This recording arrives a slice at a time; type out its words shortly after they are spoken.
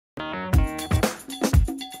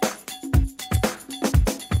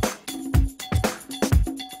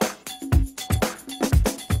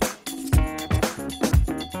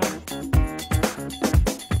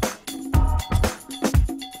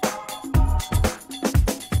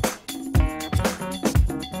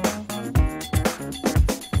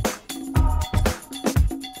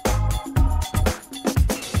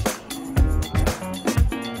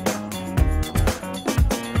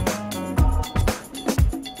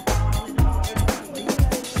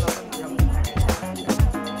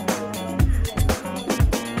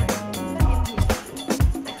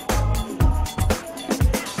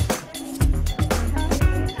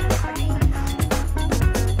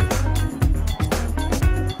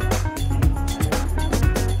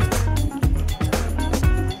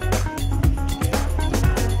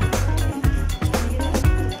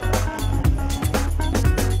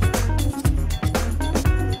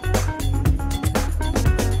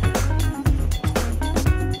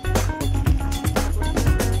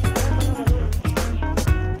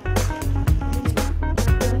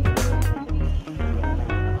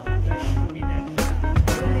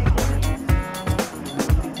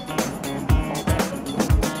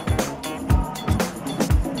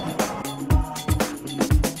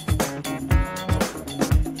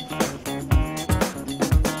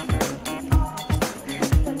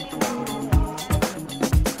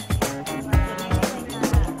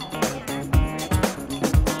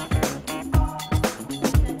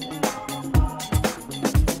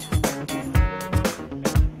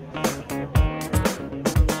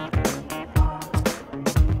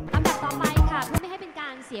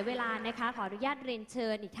ขออนุญาตเรียนเชิ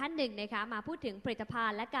ญอีกท่านหนึ่งนะคะมาพูดถึงผลิตภั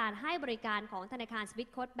ณฑ์และการให้บริการของธนาคาร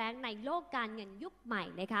Swissquote Bank ในโลกการเงินยุคใหม่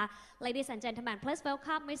นะคะ Ladies and gentlemen, please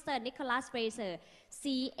welcome Mr. Nicolas Waser,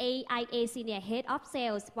 CAIA Senior Head of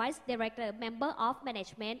Sales, Vice Director, Member of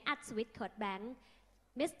Management at Swissquote Bank.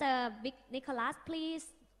 Mr. Nicolas, please.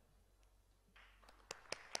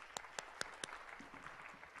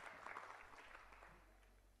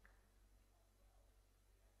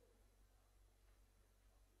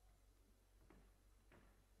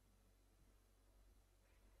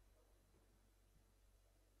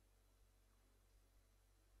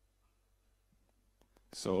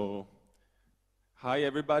 So, hi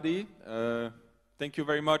everybody. Thank you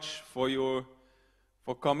very much for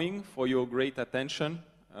coming, for your great attention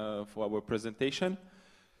for our presentation.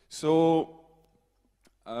 So,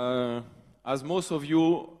 as most of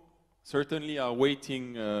you certainly are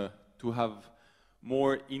waiting to have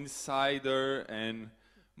more insider and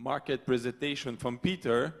market presentation from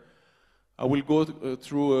Peter, I will go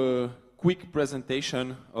through a quick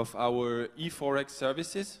presentation of our eForex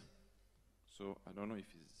services. So I don't know if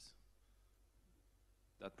it's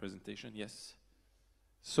that presentation. Yes.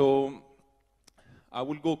 So I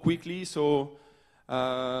will go quickly. So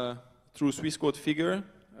through Swissquote figure,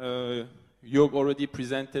 Jörg already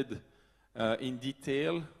presented in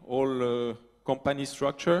detail all company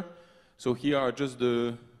structure. So here are just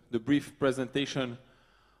the brief presentation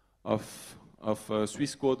of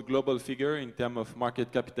Swissquote global figure in terms of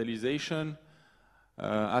market capitalization,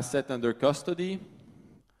 asset under custody,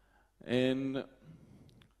 and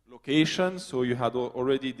location. So you had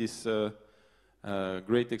already this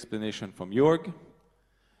great explanation from Jörg.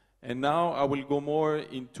 And now I will go more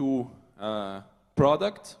into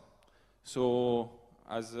product. So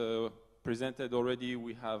as presented already,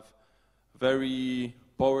 we have very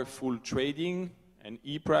powerful trading and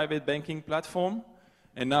e-private banking platform.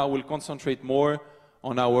 And now we'll concentrate more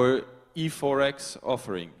on our eForex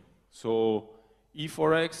offering. So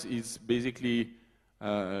eForex is basically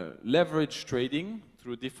leverage trading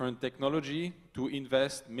through different technology to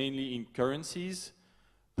invest mainly in currencies,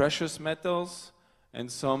 precious metals,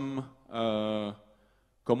 and some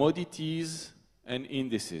commodities and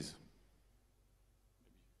indices.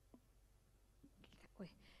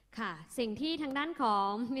 ค่ะสิ่งที่ทางด้านของ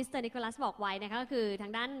มิสเตอร์นิโคลัสบอกไว้นะคะก็คือทา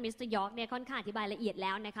งด้านมิสเตอร์ยอร์กเนี่ยค่อนข้างอธิบายละเอียดแ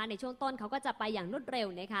ล้วนะคะในช่วงต้นเขาก็จะไปอย่างรวดเร็ว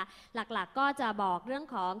นะคะหลักๆก็จะบอกเรื่อง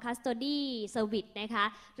ของ custody service นะคะ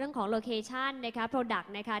เรื่องของ location นะคะ product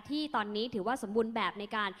นะคะที่ตอนนี้ถือว่าสมบูรณ์แบบใน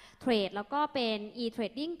การเทรดแล้วก็เป็น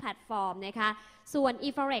e-trading platform นะคะส่วน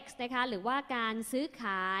eForex นะคะหรือว่าการซื้อข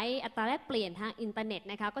ายอัตราแลกเปลี่ยนทางอินเทอร์เน็ต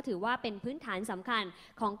นะคะก็ถือว่าเป็นพื้นฐานสำคัญ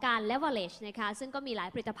ของการ leverage นะคะซึ่งก็มีหลาย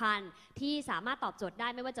ผลิตภัณฑ์ที่สามารถตอบโจทย์ได้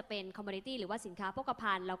ไม่ว่าจะเป็น commodity หรือว่าสินค้าโภค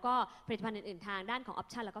ภัณฑ์แล้วก็ผลิตภัณฑ์อื่นๆทางด้านของ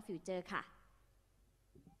option แล้วก็ future ค่ะ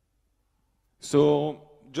So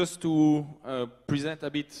just to present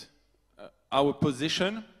a bit our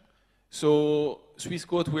position. So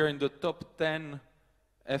Swissquote, we are in the top 10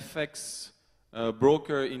 FX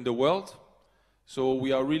broker in the world. So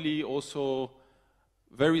we are really also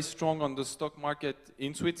very strong on the stock market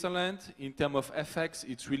in Switzerland. In terms of FX,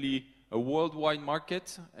 it's really a worldwide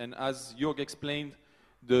market. And as Jörg explained,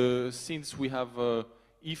 since we have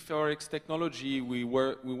eForex technology, we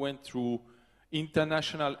went through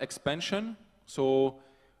international expansion. So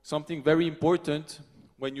something very important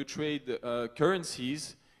when you trade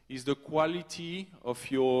currencies is the quality of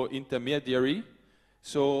your intermediary.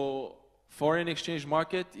 So foreign exchange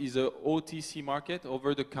market is a OTC market,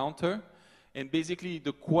 over the counter, and basically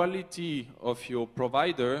the quality of your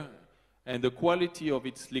provider and the quality of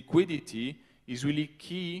its liquidity is really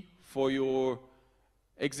key for your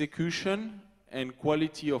execution and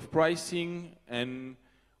quality of pricing and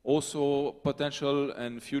also potential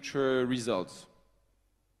and future results.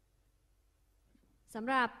 สำ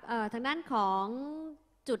หรับทางด้านของ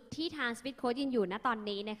จุดที่ทาง Swissquote ยืนอยู่ณตอน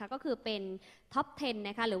นี้นะคะก็คือเป็นท็อป 10 น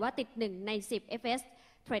ะคะหรือว่าติด1ใน10 FS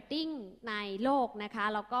Trading ในโลกนะคะ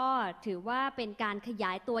แล้วก็ถือว่าเป็นการขย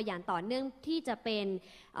ายตัวอย่างต่อเนื่องที่จะเป็น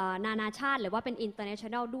นานาชาติหรือว่าเป็น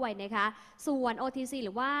international ด้วยนะคะส่วน OTC ห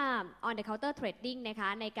รือว่า on the counter trading นะคะ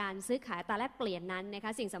ในการซื้อขายอัตราแลกเปลี่ยนนั้นนะค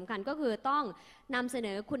ะสิ่งสำคัญก็คือต้องนำเสน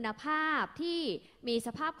อคุณภาพที่มีส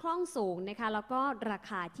ภาพคล่องสูงนะคะแล้วก็รา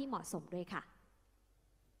คาที่เหมาะสมด้วยค่ะ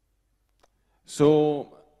So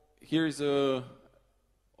here is a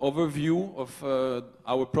overview of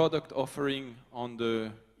our product offering on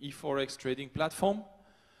the eForex trading platform.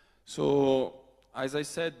 So as I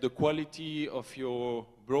said, the quality of your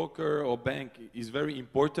broker or bank is very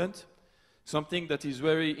important. Something that is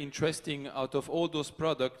very interesting out of all those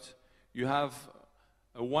products, you have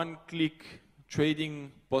a one-click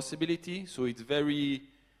trading possibility. So it's very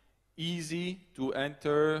easy to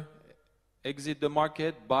enter, exit the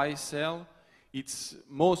market, buy, sell. It's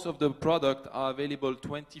most of the product are available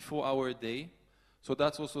 24-hour a day. So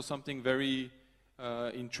that's also something very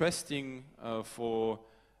interesting for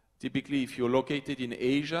typically if you're located in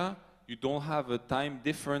Asia, you don't have a time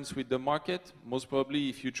difference with the market. Most probably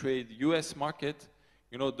if you trade US market,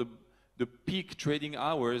 you know, the peak trading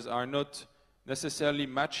hours are not necessarily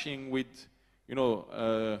matching with, you know,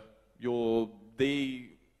 your day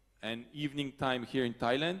and evening time here in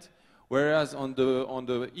Thailand. Whereas on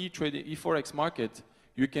the e-forex market,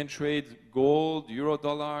 you can trade gold, euro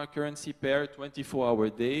dollar, currency pair 24-hour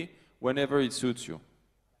day whenever it suits you.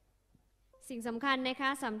 สิ่งสำคัญนะคะ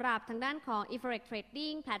สำหรับทางด้านของ e-forex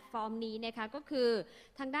trading แพลตฟอร์มนี้นะคะก็คือ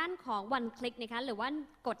ทางด้านของ one click นะคะหรือว่า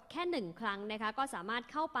กดแค่1ครั้งนะคะก็สามารถ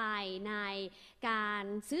เข้าไปในการ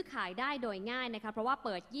ซื้อขายได้โดยง่ายนะคะเพราะว่าเ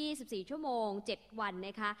ปิด24ชั่วโมง7วันน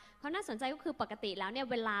ะคะความน่าสนใจก็คือปกติแล้วเนี่ย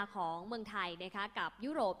เวลาของเมืองไทยนะคะกับ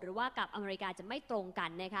ยุโรปหรือว่ากับอเมริกาจะไม่ตรงกัน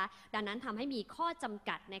นะคะดังนั้นทำให้มีข้อจำ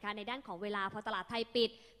กัดนะคะในด้านของเวลาพอตลาดไทยปิด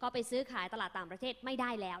ก็ไปซื้อขายตลาดต่างประเทศไม่ได้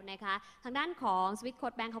แล้วนะคะทางด้านของ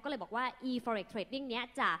Swissquote Bank เขาก็เลยบอกว่า e-forex trading เนี้ย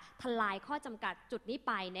จะทลายข้อจำกัดจุดนี้ไ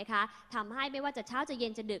ปนะคะทำให้ไม่ว่าจะเช้าจะเย็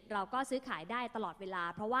นจะดึกเราก็ซื้อขายได้ตลอดเวลา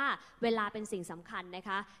เพราะว่าเวลาเป็นสิ่งสำคัญนะค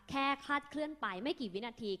ะแค่คลาดเคลื่อนไปไม่กี่วิน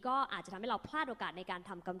าทีก็อาจจะทำให้เราพลาดโอกาสในการ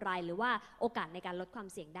ทำกำไรหรือว่าโอกาสในการลดความ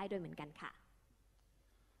เสี่ยงได้ด้วยเหมือนกันค่ะ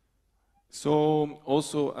So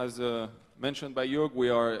also as mentioned by Jörg, we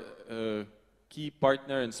are a key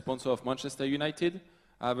partner and sponsor of Manchester United.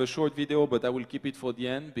 I have a short video, but I will keep it for the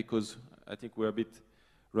end because I think we're a bit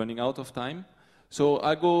running out of time. So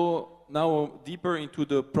I go now deeper into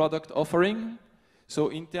the product offering. So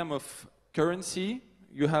in terms of currency,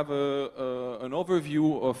 you have an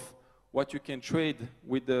overview of what you can trade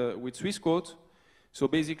with Swissquote. So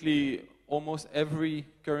basically, almost every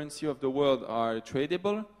currency of the world are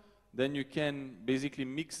tradable. Then you can basically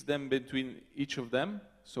mix them between each of them.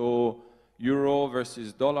 So euro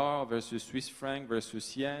versus dollar versus Swiss franc versus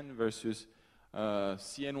yen versus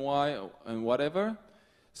CNY and whatever.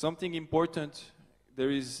 Something important,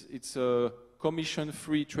 it's a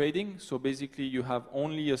commission-free trading. So basically you have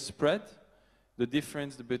only a spread, the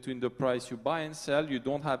difference between the price you buy and sell. You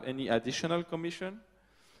don't have any additional commission.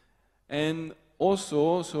 And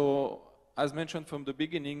also, so as mentioned from the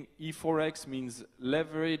beginning, e-forex means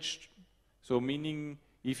leveraged. So meaning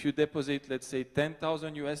if you deposit, let's say,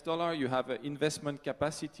 $10,000 US, you have an investment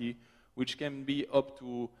capacity which can be up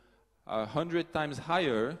to 100 times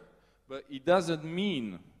higher, but it doesn't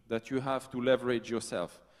mean that you have to leverage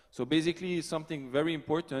yourself. So basically, something very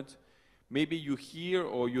important, maybe you hear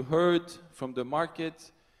or you heard from the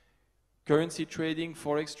market, currency trading,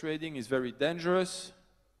 forex trading is very dangerous,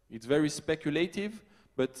 it's very speculative,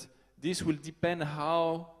 but this will depend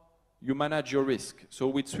how you manage your risk. So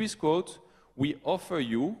with Swissquote, we offer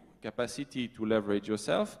you capacity to leverage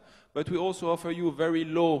yourself, but we also offer you very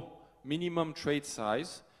low minimum trade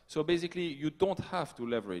size. So basically, you don't have to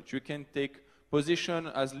leverage. You can take position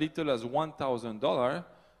as little as $1,000.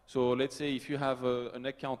 So let's say if you have an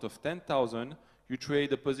account of 10,000, you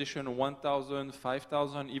trade a position 1,000,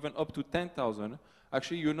 5,000, even up to 10,000.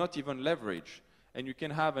 Actually, you're not even leveraged. And you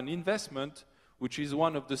can have an investment, which is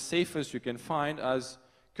one of the safest you can find, as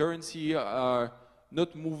currency are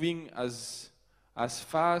not moving as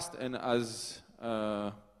fast and as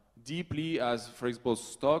deeply as, for example,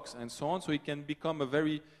 stocks and so on. So it can become a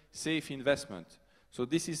very safe investment. So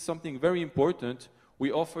this is something very important.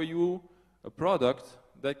 We offer you a product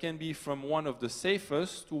that can be from one of the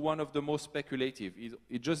safest to one of the most speculative.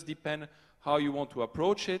 It just depends how you want to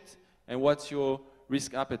approach it and what's your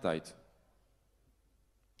risk appetite.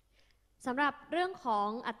 สำหรับเรื่องของ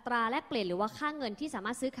อัตราแลกเปลี่ยนหรือว่าค่าเงินที่สาม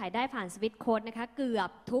ารถซื้อขายได้ผ่าน Swissquote นะคะเกือบ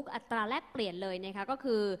ทุกอัตราแลกเปลี่ยนเลยนะคะก็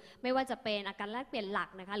คือไม่ว่าจะเป็นอัตราแลกเปลี่ยนหลัก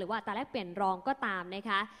นะคะหรือว่าอัตราแลกเปลี่ยนรองก็ตามนะ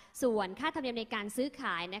คะส่วนค่าธรรมเนียมในการซื้อข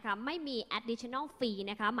ายนะคะไม่มี additional fee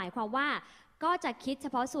นะคะหมายความว่าก็จะคิดเฉ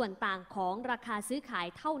พาะส่วนต่างของราคาซื้อขาย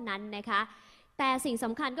เท่านั้นนะคะแต่สิ่งส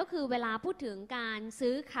ำคัญก็คือเวลาพูดถึงการ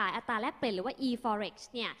ซื้อขายอัตราแลกเปลี่ยนหรือว่า e-forex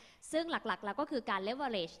เนี่ยซึ่งหลักๆแล้วก็คือการ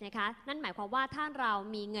leverage นะคะนั่นหมายความว่าถ้าเรา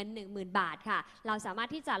มีเงิน 10,000 บาทค่ะเราสามารถ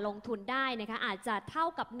ที่จะลงทุนได้นะคะอาจจะเท่า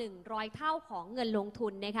กับ100เท่าของเงินลงทุ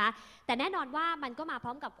นนะคะแต่แน่นอนว่ามันก็มาพ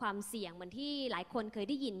ร้อมกับความเสี่ยงเหมือนที่หลายคนเคย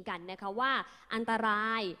ได้ยินกันนะคะว่าอันตร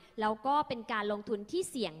ายแล้วก็เป็นการลงทุนที่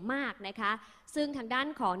เสี่ยงมากนะคะซึ่งทางด้าน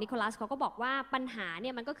ของนิโคลัสเขาก็บอกว่าปัญหาเ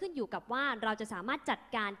นี่ยมันก็ขึ้นอยู่กับว่าเราจะสามารถจัด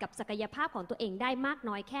การกับศักยภาพของตัวเองได้มาก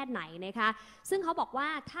น้อยแค่ไหนนะคะซึ่งเขาบอกว่า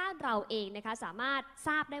ถ้าเราเองนะคะสามารถท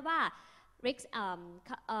ราบได้ว่า risk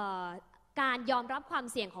การยอมรับความ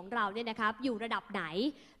เสี่ยงของเราเนี่ยนะครับอยู่ระดับไหน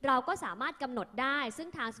เราก็สามารถกำหนดได้ซึ่ง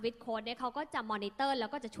ทาง Swissquote เนี่ยเขาก็จะมอนิเตอร์แล้ว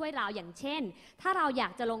ก็จะช่วยเราอย่างเช่นถ้าเราอยา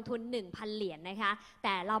กจะลงทุน 1,000 เหรียญนะคะแ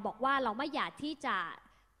ต่เราบอกว่าเราไม่อยากที่จะ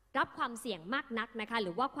รับความเสี่ยงมากนักนะคะห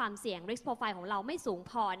รือว่าความเสี่ยง risk profile ของเราไม่สูง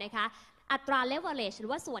พอนะคะอัตรา leverage หรื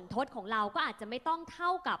อว่าส่วนทดของเราก็อาจจะไม่ต้องเท่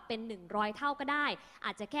ากับเป็น100เท่าก็ได้อ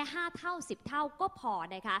าจจะแค่5เท่า10เท่าก็พอ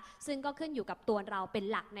นะคะซึ่งก็ขึ้นอยู่กับตัวเราเป็น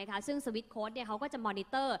หลักนะคะซึ่ง Swissquote เนี่ยเขาก็จะมอนิ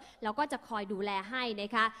เตอร์แล้วก็จะคอยดูแลให้น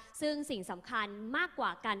ะคะซึ่งสิ่งสำคัญมากกว่า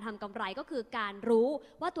การทำกำไรก็คือการรู้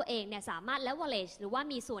ว่าตัวเองเนี่ยสามารถ leverage หรือว่า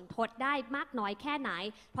มีส่วนทดได้มากน้อยแค่ไหน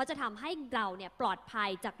เพราะจะทำให้เราเนี่ยปลอดภัย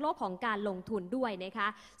จากโลกของการลงทุนด้วยนะคะ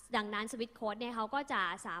ดังนั้น Swissquote เนี่ยเขาก็จะ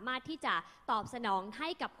สามารถที่จะตอบสนองให้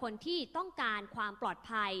กับคนที่ต้องการความปลอด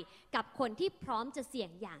ภัยกับคนที่พร้อมจะเสี่ยง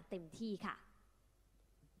อย่างเต็มที่ค่ะ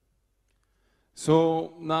So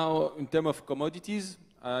now in terms of commodities,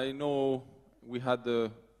 I know we had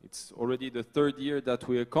it's already the third year that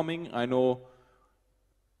we are coming. I know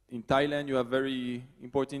in Thailand you have very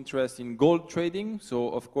important interest in gold trading. So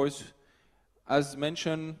of course, as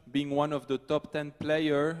mentioned, being one of the top 10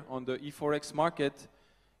 player on the eForex market,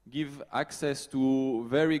 give access to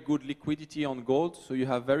very good liquidity on gold, so you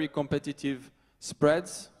have very competitive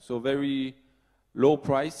spreads, so very low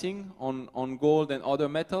pricing on gold and other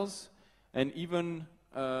metals. And even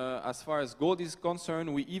as far as gold is concerned,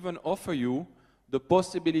 we even offer you the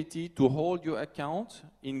possibility to hold your account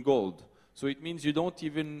in gold. So it means you don't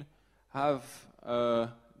even have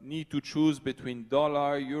need to choose between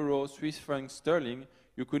dollar, euro, Swiss franc, sterling.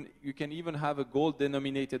 You can even have a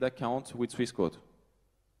gold-denominated account with Swissquote.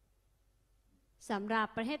 สำหรับ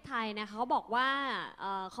ประเทศไทยนะคะเขาบอกว่า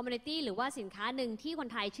คอมมูนิตี้หรือว่าสินค้าหนึ่งที่คน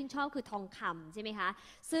ไทยชื่นชอบคือทองคำใช่ไหมคะ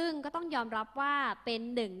ซึ่งก็ต้องยอมรับว่าเป็น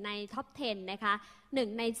หนึ่งในท็อป 10 นะคะ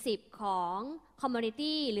1 ใน 10 ของคอมมูนิ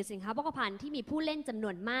ตี้หรือสินค้าโภคภัณฑ์ที่มีผู้เล่นจำน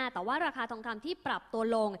วนมากแต่ว่าราคาทองคำที่ปรับตัว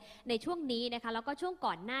ลงในช่วงนี้นะคะแล้วก็ช่วง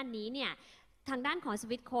ก่อนหน้านี้เนี่ยทางด้านของ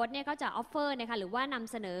Swissquote เนี่ยก็จะออฟเฟอร์นะคะหรือว่าน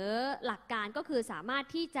ำเสนอหลักการก็คือสามารถ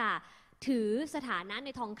ที่จะถือสถานะใน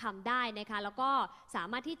ทองคำได้นะคะแล้วก็สา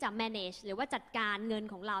มารถที่จะ manage หรือว่าจัดการเงิน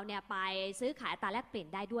ของเราเนี่ยไปซื้อขายอัตราแลกเปลี่ยน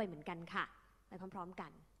ได้ด้วยเหมือนกันค่ะไปพร้อมๆกั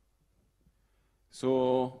น So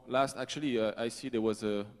last actually I see there was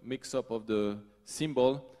a mix-up of the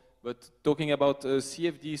symbol, but talking about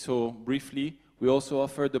CFD, so briefly, we also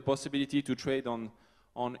offer the possibility to trade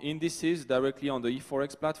on indices directly on the eForex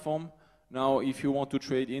platform. Now, if you want to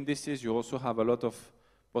trade indices, you also have a lot of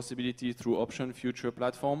possibility through option future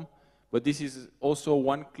platform. But this is also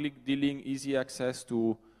one-click dealing, easy access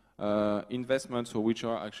to investments, so which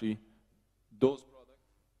are actually those products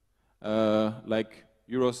like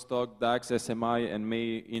Eurostock, DAX, SMI, and May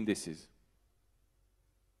indices.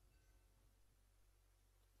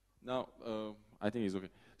 Now, I think it's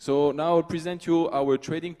okay. So now I'll present you our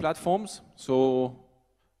trading platforms. So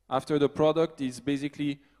after the product is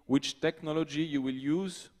basically which technology you will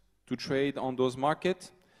use to trade on those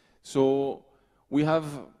markets. So we have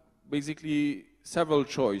basically several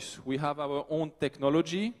choices. We have our own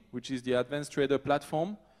technology, which is the Advanced Trader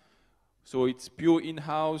platform. So it's pure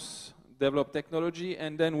in-house developed technology.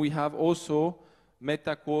 And then we have also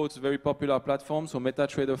MetaQuote's very popular platform, so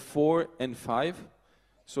MetaTrader 4 and 5.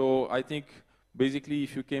 So I think basically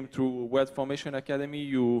if you came through Wealth Formation Academy,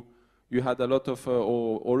 you had a lot of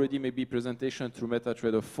already maybe presentation through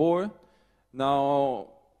MetaTrader 4. Now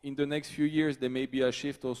in the next few years, there may be a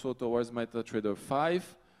shift also towards MetaTrader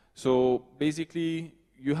 5. So basically,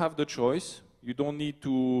 you have the choice. You don't need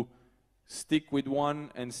to stick with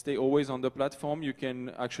one and stay always on the platform. You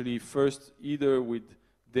can actually first either with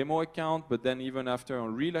demo account, but then even after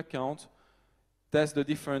on real account, test the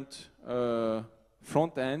different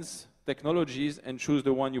front ends, technologies, and choose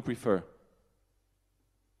the one you prefer.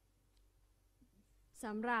 ส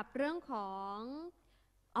ำหรับเรื่องของ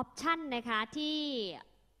ออปชันนะคะที่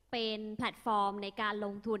เป็นแพลตฟอร์มในการล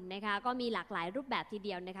งทุนนะคะก็มีหลากหลายรูปแบบทีเ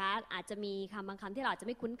ดียวนะคะอาจจะมีคำบางคำที่เราอาจจะไ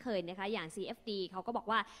ม่คุ้นเคยนะคะอย่าง CFD เขาก็บอก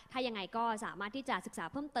ว่าถ้ายังไงก็สามารถที่จะศึกษา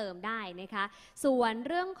เพิ่มเติมได้นะคะส่วน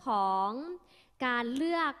เรื่องของการเ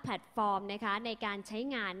ลือกแพลตฟอร์มนะคะในการใช้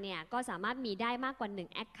งานเนี่ยก็สามารถมีได้มากกว่า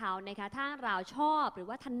1 Account นะคะถ้าเราชอบหรือ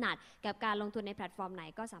ว่าถนัดกับการลงทุนในแพลตฟอร์มไหน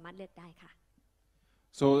ก็สามารถเลือกได้ค่ะ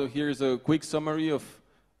So here's a quick summary of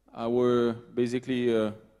our basically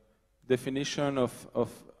definition of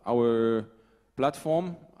our platform.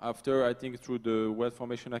 After, I think, through the Wealth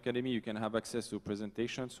Formation Academy, you can have access to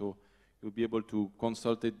presentations, so you'll be able to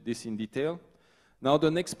consult this in detail. Now,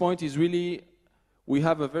 the next point is really, we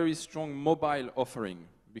have a very strong mobile offering,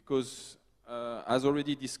 because as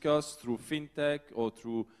already discussed through fintech or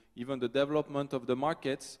through even the development of the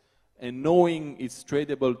markets, and knowing it's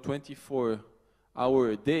tradable 24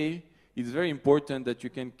 hours a day, it's very important that you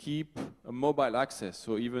can keep a mobile access.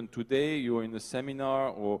 So even today, you're in a seminar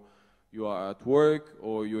or you are at work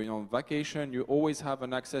or you're on vacation, you always have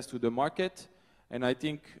an access to the market. And I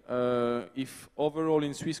think if overall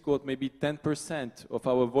in Swissquote, maybe 10% of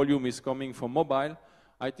our volume is coming from mobile,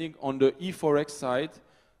 I think on the e-forex side,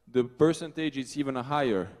 the percentage is even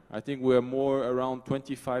higher. I think we're more around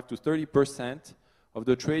 25 to 30% of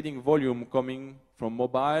the trading volume coming from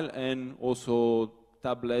mobile and also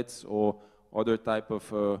tablets or other type of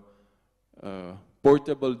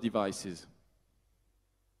portable devices.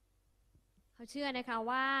 เขาเชื่อนะคะ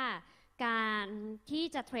ว่าการที่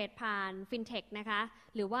จะเทรดผ่านฟินเทคนะคะ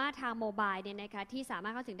หรือว่าทางโมบายเนี่ยนะคะที่สามาร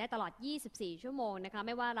ถเข้าถึงได้ตลอด24ชั่วโมงนะคะไ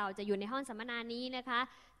ม่ว่าเราจะอยู่ในห้องสัมมนานี้นะคะ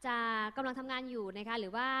จะกำลังทำงานอยู่นะคะหรื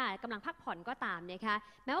อว่ากำลังพักผ่อนก็ตามนะคะ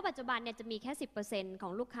แม้ว่าปัจจุบันเนี่ยจะมีแค่ 10% ขอ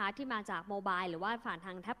งลูกค้าที่มาจากโมบายหรือว่าผ่านท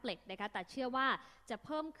างแท็บเล็ตนะคะแต่เชื่อว่าจะเ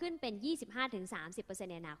พิ่มขึ้นเป็น 25-30%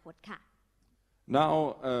 ในอนาคตค่ะ Now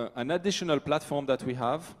an additional platform that we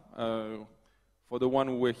have for the one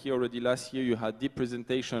who were here already last year, you had deep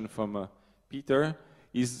presentation from Peter,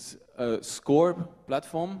 is a Score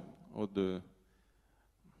platform, or the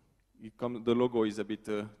logo is a bit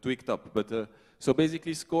tweaked up, but so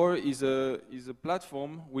basically Score is a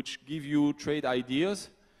platform which give you trade ideas.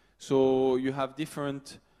 So you have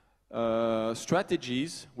different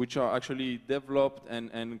strategies which are actually developed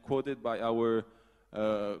and coded by our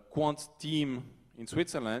quant team in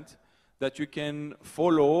Switzerland, that you can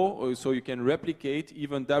follow, so you can replicate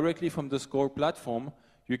even directly from the Score platform.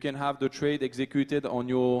 You can have the trade executed on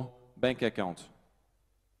your bank account.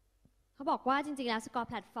 เขาบอกว่าจริงๆแล้ว Score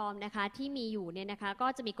แพลตฟอร์มนะคะที่มีอยู่เนี่ยนะคะก็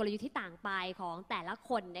จะมีกลยุทธ์ที่ต่างไปของแต่ละ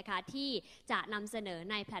คนนะคะที่จะนำเสนอ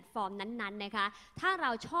ในแพลตฟอร์มนั้นๆนะคะถ้าเร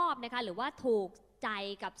าชอบนะคะหรือว่าถูกใจ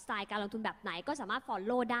กับสไตล์การลงทุนแบบไหนก็สามารถ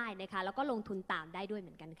follow ได้นะคะแล้วก็ลงทุนตามได้ด้วยเห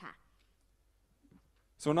มือนกันค่ะ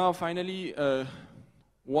So now finally,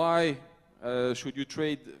 why should you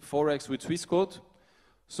trade Forex with Swissquote?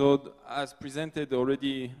 So as presented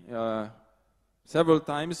already several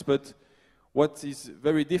times, but what is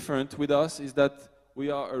very different with us is that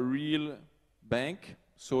we are a real bank.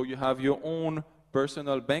 So you have your own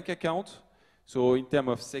personal bank account. So in terms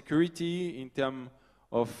of security, in terms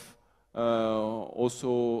of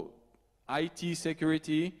also IT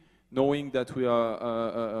security, knowing that we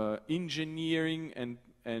are engineering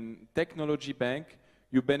and technology bank,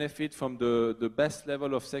 you benefit from the best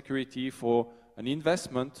level of security for an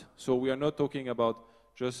investment. So we are not talking about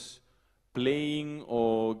just playing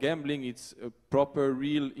or gambling, it's a proper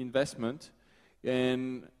real investment.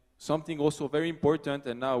 And something also very important,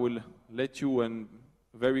 and now I will let you and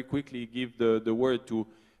very quickly give the word to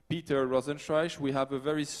Peter Rosenstreich. We have a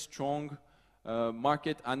very strong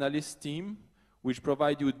market analyst team which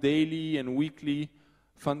provide you daily and weekly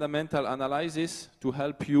fundamental analysis to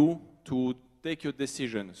help you to take your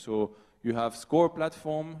decision. So you have Score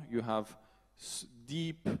platform, you have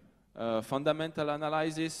deep fundamental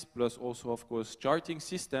analysis, plus also of course charting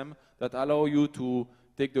system that allow you to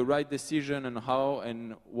take the right decision on how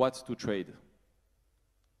and what to trade.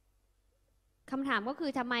 คำถามก็คื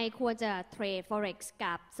อทำไมควรจะเทรด Forex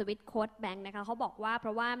กับ Swissquote Bank นะคะเขาบอกว่าเพร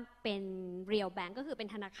าะว่าเป็น Real Bank ก็คือเป็น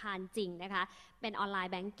ธนาคารจริงนะคะเป็นออนไล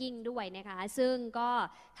น์แบงกิ้งด้วยนะคะซึ่งก็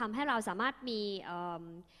ทำให้เราสามารถมี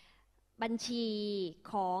บัญชี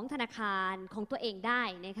ของธนาคารของตัวเองได้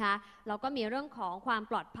นะคะแล้วก็มีเรื่องของความ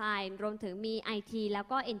ปลอดภัยรวมถึงมี IT แล้ว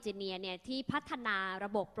ก็เอนจิเนียร์เนี่ยที่พัฒนาร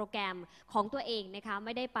ะบบโปรแกรมของตัวเองนะคะไ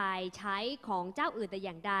ม่ได้ไปใช้ของเจ้าอื่นแต่อ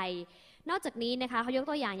ย่างใดนอกจากนี้นะคะเขายก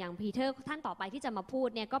ตัวอย่างพีเตอร์ท่านต่อไปที่จะมาพูด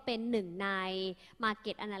เนี่ยก็เป็นหนึ่งใน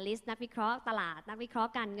Market Analyst นักวิเคราะห์ตลาดนักวิเคราะ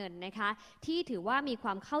ห์การเงินนะคะที่ถือว่ามีคว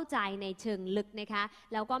ามเข้าใจในเชิงลึกนะคะ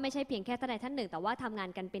แล้วก็ไม่ใช่เพียงแค่ท่านใดท่านหนึ่งแต่ว่าทำงาน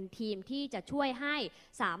กันเป็นทีมที่จะช่วยให้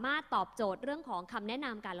สามารถตอบโจทย์เรื่องของคำแนะน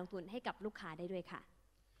ำการลงทุนให้กับลูกค้าได้ด้วยค่ะ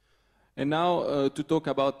And now to talk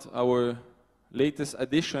about our latest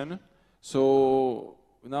addition. So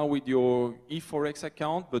now with your e-forex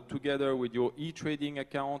account, but together with your e-trading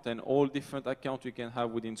account and all different accounts you can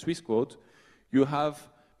have within Swissquote, you have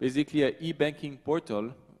basically an e-banking portal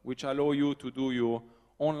which allow you to do your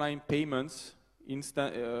online payments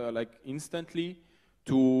instantly,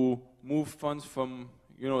 to move funds from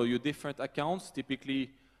your different accounts.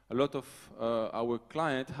 Typically, a lot of our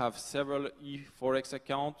clients have several e-forex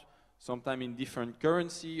accounts, sometimes in different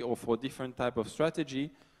currency or for different type of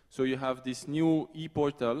strategy. So you have this new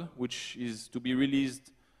e-portal, which is to be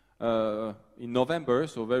released in November,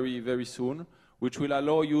 so very, very soon, which will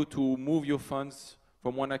allow you to move your funds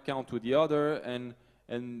from one account to the other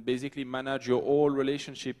and basically manage your whole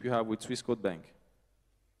relationship you have with Swissquote Bank.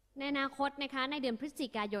 ในอนาคตนะคะในเดือนพฤศจิ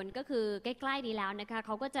กายนก็คือใกล้ๆนี้แล้วนะคะเข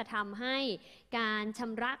าก็จะทำให้การช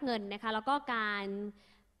ำระเงินนะคะแล้วก็การ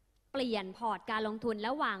เปลี่ยนพอร์ตการลงทุนร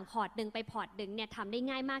ะหว่างพอร์ตหนึ่งไปพอร์ตหนึ่งเนี่ยทำได้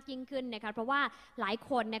ง่ายมากยิ่งขึ้นนะคะเพราะว่าหลาย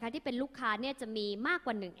คนนะคะที่เป็นลูกค้าเนี่ยจะมีมากก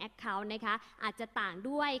ว่า1 account นะคะอาจจะต่าง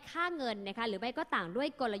ด้วยค่าเงินนะคะหรือไม่ก็ต่างด้วย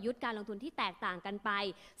กลยุทธ์การลงทุนที่แตกต่างกันไป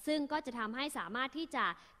ซึ่งก็จะทำให้สามารถที่จะ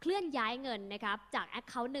เคลื่อนย้ายเงินนะคะจาก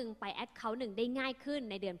account หนึ่งไป account หนึ่งได้ง่ายขึ้น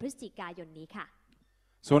ในเดือนพฤศจิกายนนี้ค่ะ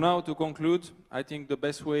So now to conclude, I think the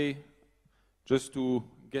best way just to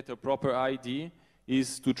get a proper idea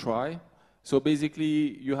is to try. So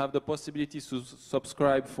basically, you have the possibility to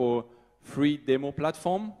subscribe for free demo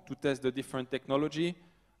platform to test the different technology,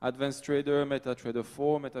 Advanced Trader, MetaTrader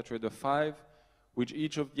 4, MetaTrader 5. With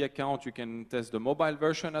each of the accounts, you can test the mobile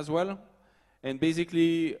version as well. And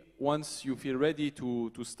basically, once you feel ready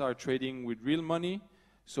to start trading with real money,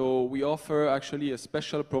 so we offer actually a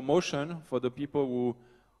special promotion for the people who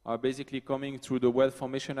are basically coming through the Wealth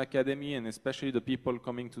Formation Academy and especially the people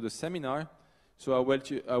coming to the seminar. So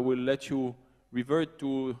I will let you revert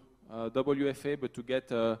to WFA, but to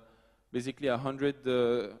get basically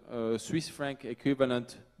 100 Swiss franc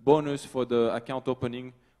equivalent bonus for the account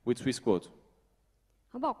opening with Swissquote.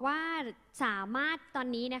 เขาบอกว่าสามารถตอน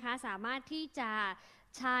นี้นะคะสามารถที่จะ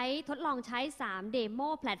ทดลองใช้3 Demo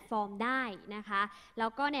แพลตฟอร์มได้นะคะแล้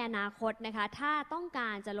วก็ในอนาคตนะคะถ้าต้องกา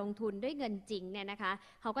รจะลงทุนด้วยเงินจริงเนี่ยนะคะ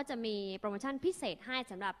เขาก็จะมีโปรโมชั่นพิเศษให้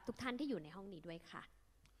สำหรับทุกท่านที่อยู่ในห้องนี้ด้วยค่ะ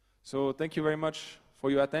So thank you very much for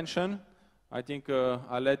your attention. I think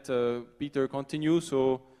I'll let Peter continue.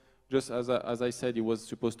 So just as I said, he was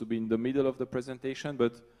supposed to be in the middle of the presentation,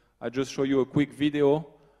 but I just show you a quick video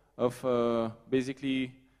of basically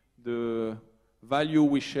the value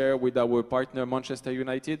we share with our partner Manchester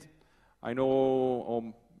United. I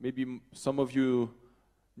know maybe some of you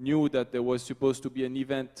knew that there was supposed to be an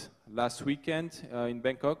event last weekend in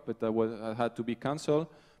Bangkok, but that had to be cancelled.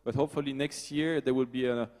 But hopefully next year there will be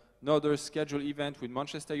another scheduled event with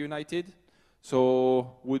Manchester United. So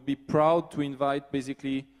we'd be proud to invite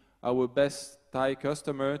basically our best Thai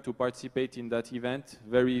customer to participate in that event,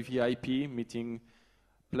 very VIP, meeting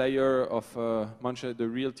player of the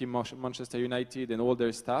real team Manchester United and all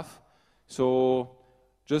their staff. So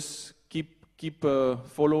just keep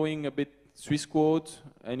following a bit Swissquote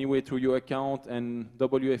anyway through your account, and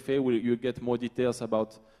WFA you get more details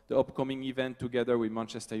about the upcoming event together with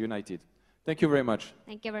Manchester United. Thank you very much.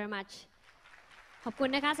 Thank you very much. ขอบคุณ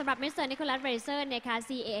นะคะสำหรับ Mr. Nicolas Waser นะคะ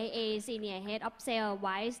CAA Senior Head of Sales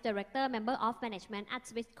Vice Director Member of Management at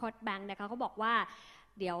Swissquote Bank นะคะเขาบอกว่า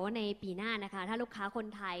เดี๋ยวในปีหน้านะคะถ้าลูกค้าคน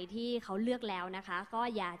ไทยที่เขาเลือกแล้วนะคะก็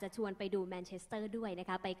อยากจะชวนไปดูแมนเชสเตอร์ด้วยนะ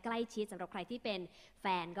คะไปใกล้ชิดสำหรับใครที่เป็นแฟ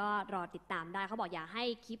นก็รอติดตามได้เขาบอกอยากให้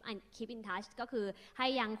keep in touch ก็คือให้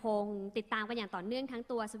ยังคงติดตามกันอย่างต่อเนื่องทั้ง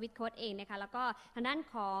ตัว Swissquote เองนะคะแล้วก็ทางด้าน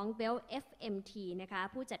ของ Bell FMT นะคะ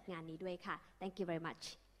ผู้จัดงานนี้ด้วยค่ะ Thank you very much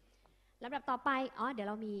ลำดับต่อไปเดี๋ยว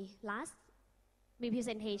เรามี last มี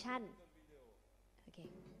presentation โอเค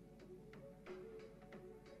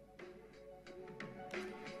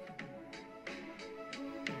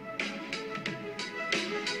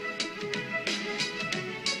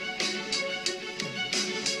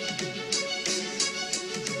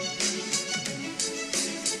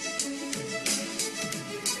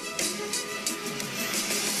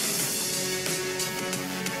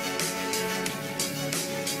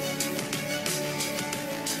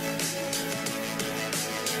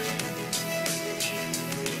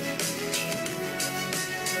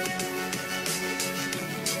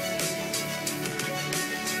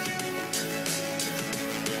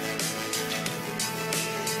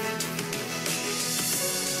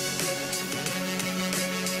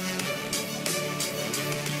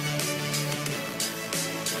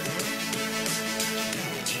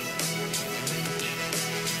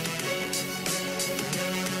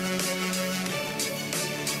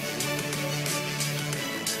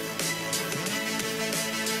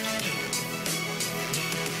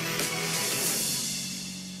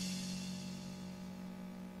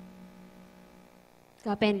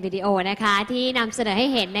ก็เป็นวิดีโอนะคะที่นำเสนอให้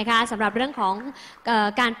เห็นนะคะสำหรับเรื่องของ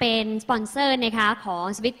การเป็นสปอนเซอร์นะคะของ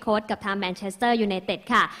Swissquote กับทาง Manchester United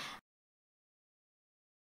ค่ะ